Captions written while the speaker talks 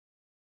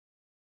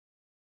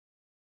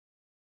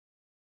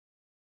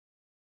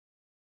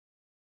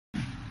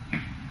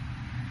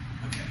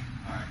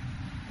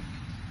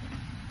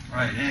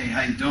Alright, hey,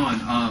 how you doing?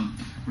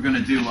 We're going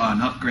to do an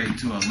upgrade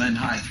to a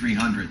Linhai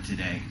 300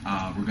 today.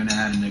 We're going to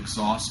add an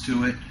exhaust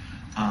to it.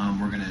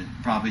 We're going to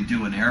probably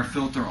do an air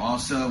filter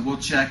also. We'll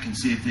check and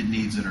see if it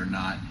needs it or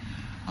not.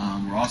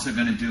 We're also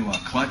going to do a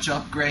clutch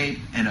upgrade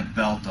and a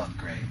belt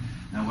upgrade.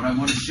 Now what I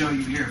want to show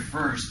you here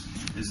first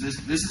is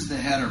this is the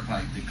header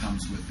pipe that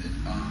comes with it,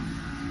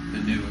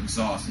 the new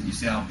exhaust, and you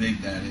see how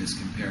big that is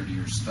compared to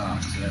your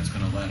stock, so that's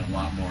going to let a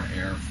lot more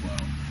air flow.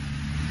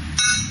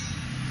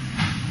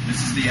 This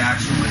is the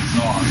actual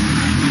exhaust.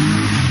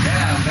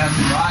 Yeah, we've got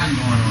some riding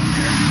going on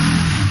here.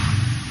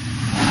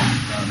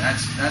 So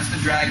that's the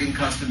Dragon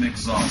Custom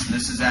exhaust. And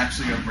this is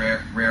actually a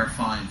rare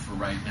find for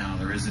right now.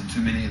 There isn't too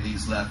many of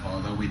these left,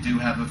 although we do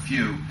have a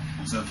few.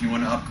 So if you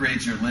want to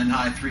upgrade your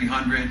Linhai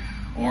 300,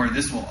 or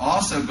this will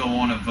also go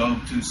on a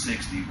Vogue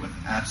 260 with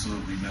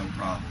absolutely no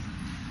problem.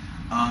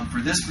 For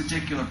this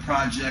particular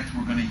project,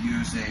 we're going to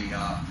use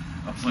a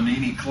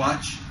Mikini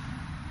clutch.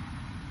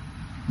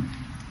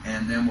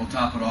 And then we'll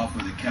top it off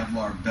with a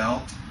Kevlar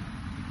belt.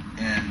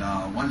 And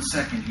 1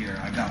 second here,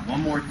 I got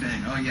one more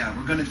thing. Oh yeah,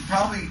 we're going to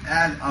probably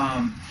add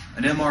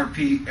an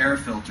MRP air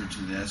filter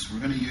to this. We're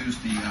going to use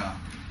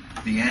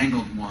the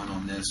angled one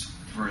on this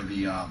for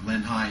the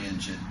Linhai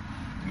engine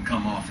and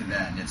come off of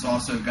that. And it's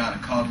also got a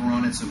cover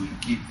on it so we can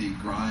keep the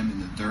grime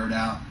and the dirt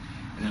out,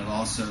 and it'll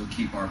also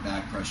keep our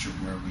back pressure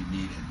where we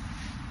need it.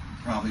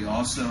 Probably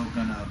also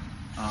going to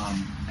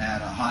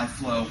add a high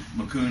flow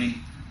Mikini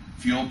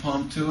fuel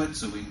pump to it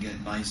so we can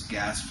get nice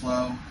gas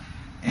flow,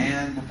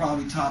 and we'll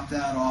probably top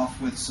that off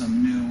with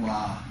some new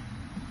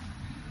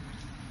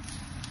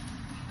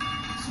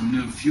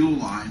fuel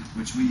line,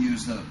 which we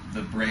use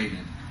the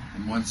braided,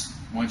 and once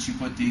you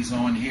put these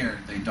on here,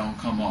 they don't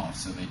come off,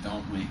 so they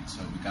don't leak,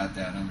 so we got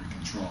that under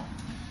control.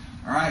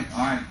 Alright,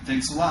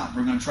 thanks a lot.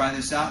 We're going to try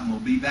this out and we'll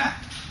be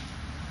back.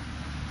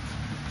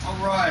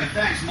 Alright,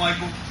 thanks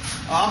Michael.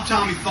 I'm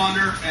Tommy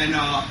Thunder, and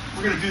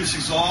we're going to do this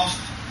exhaust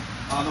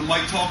that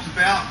Mike talked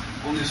about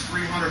on this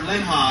 300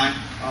 Linhai.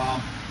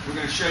 We're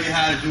going to show you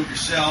how to do it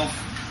yourself.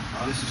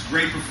 This is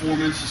great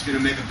performance. It's going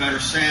to make a better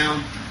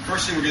sound.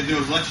 First thing we're going to do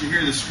is let you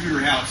hear the scooter,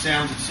 how it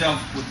sounds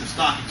itself with the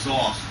stock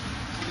exhaust.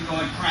 We're going to go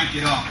ahead and crank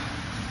it up.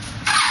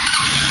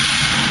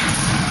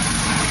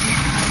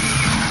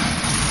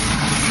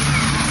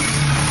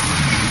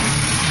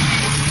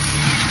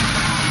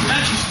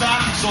 That's your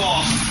stock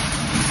exhaust.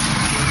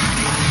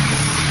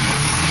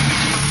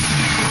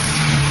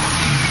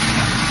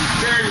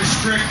 Very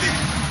restricted.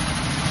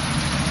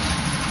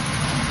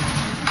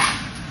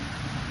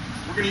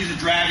 We're going to use a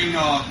Dragon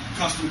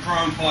custom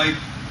chrome pipe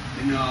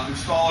and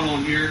install it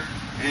on here.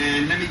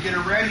 And let me get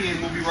it ready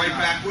and we'll be right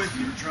back with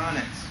you.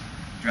 Scootertronics,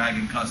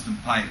 Dragon custom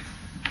pipe,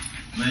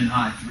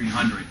 Linhai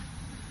 300.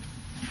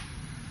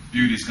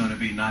 Beauty's going to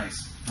be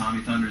nice.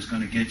 Tommy Thunder's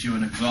going to get you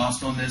an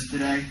exhaust on this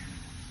today.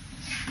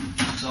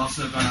 It's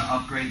also going to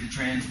upgrade the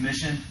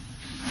transmission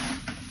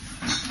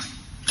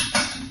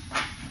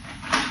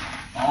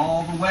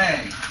all the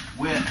way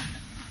with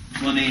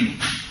Mikini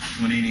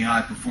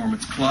high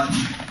performance clutch,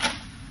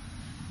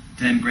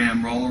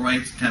 10-gram roller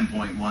rates,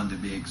 10.1 to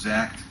be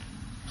exact,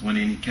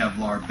 Mikini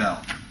Kevlar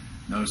belt.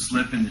 No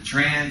slip in the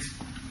trans,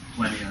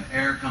 plenty of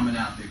air coming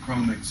out the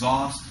chrome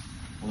exhaust.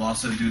 We'll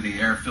also do the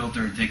air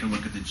filter and take a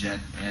look at the jet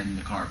and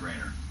the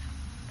carburetor.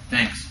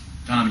 Thanks.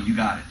 Tommy, you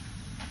got it.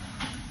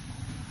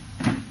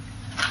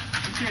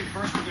 Okay,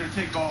 first we're going to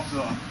take off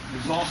the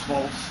exhaust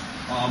bolts.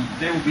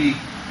 They will be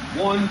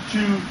 1,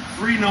 2,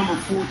 3 number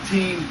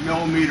 14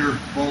 millimeter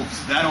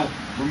bolts. That'll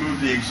remove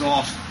the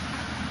exhaust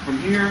from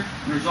here.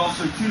 There's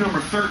also 2 number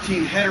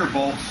 13 header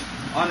bolts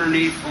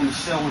underneath on the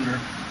cylinder,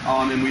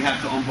 and we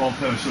have to unbolt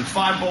those. So it's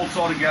 5 bolts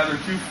altogether,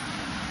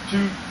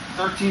 2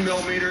 13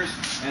 millimeters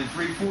and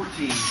 3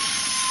 14.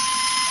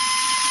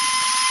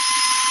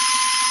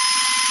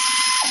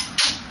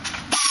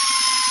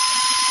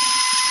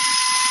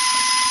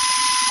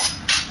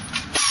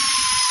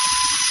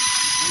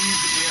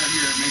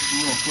 A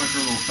little quicker,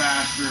 a little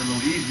faster, a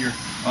little easier.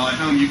 At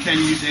home you can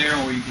use air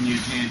or you can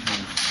use hand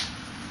tools.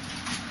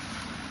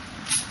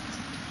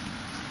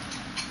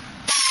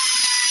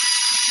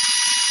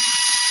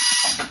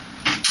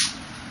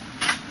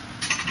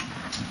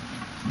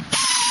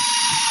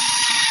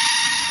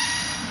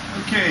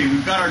 Okay,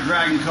 we've got our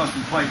Dragon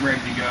custom pipe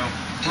ready to go.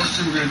 First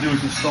thing we're going to do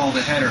is install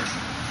the header.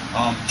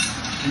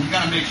 And you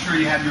got to make sure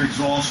you have your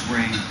exhaust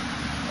ring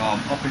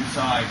up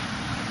inside.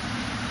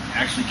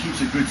 Actually keeps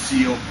a good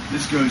seal.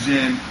 This goes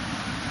in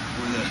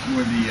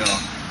where the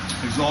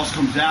exhaust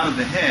comes out of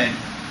the head,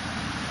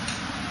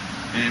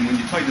 and when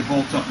you tighten the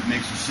bolts up, it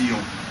makes a seal.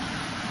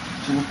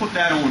 So we'll put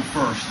that on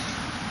first.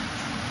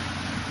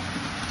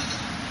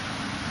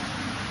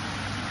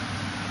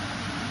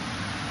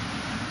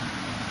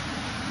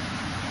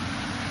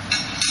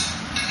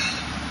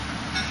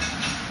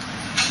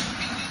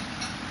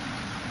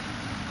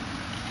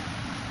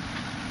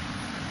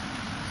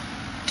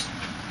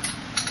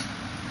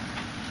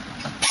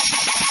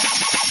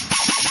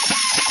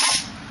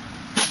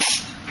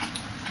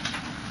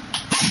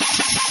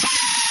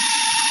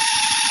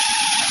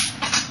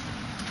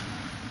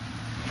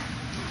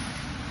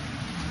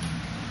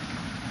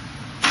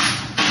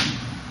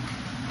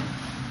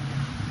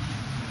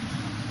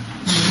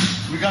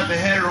 got the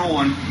header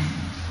on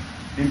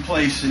in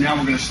place, and now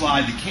we're going to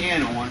slide the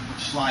can on,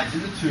 which slides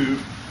in the tube.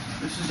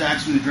 This is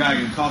actually the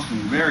Dragon Custom.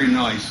 Very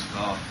nice,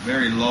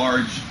 very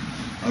large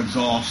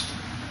exhaust.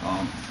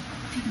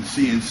 If you can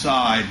see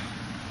inside,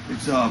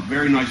 it's a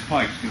very nice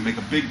pipe. It's going to make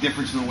a big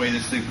difference in the way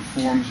this thing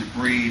performs. It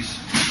breathes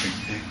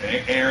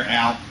air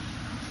out.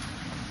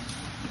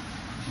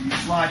 So you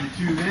slide the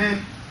tube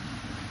in.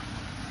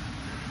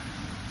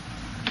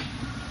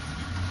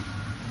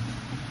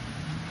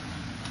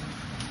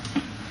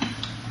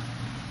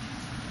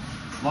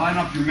 Line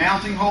up your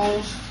mounting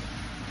holes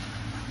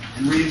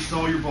and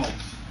reinstall your bolts.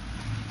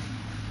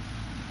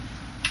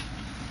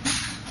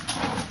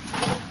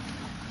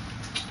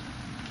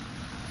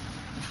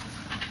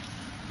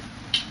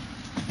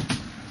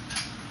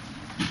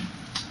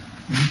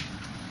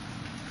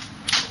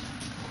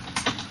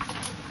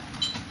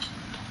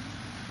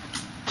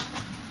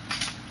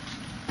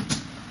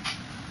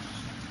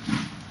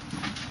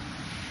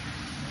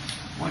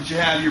 Once you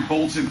have your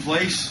bolts in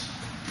place,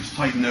 just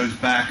tighten those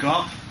back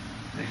up.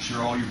 Make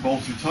sure all your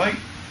bolts are tight,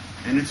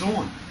 and it's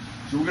on.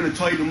 So we're going to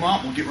tighten them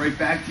up. We'll get right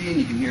back to you, and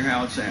you can hear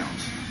how it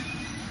sounds.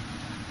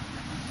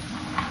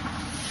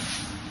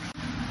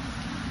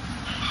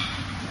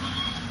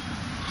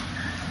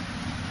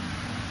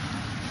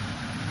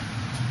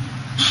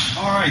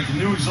 All right, the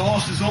new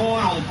exhaust is on.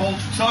 All the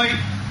bolts are tight.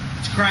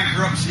 Let's crank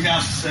her up and see how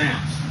it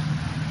sounds.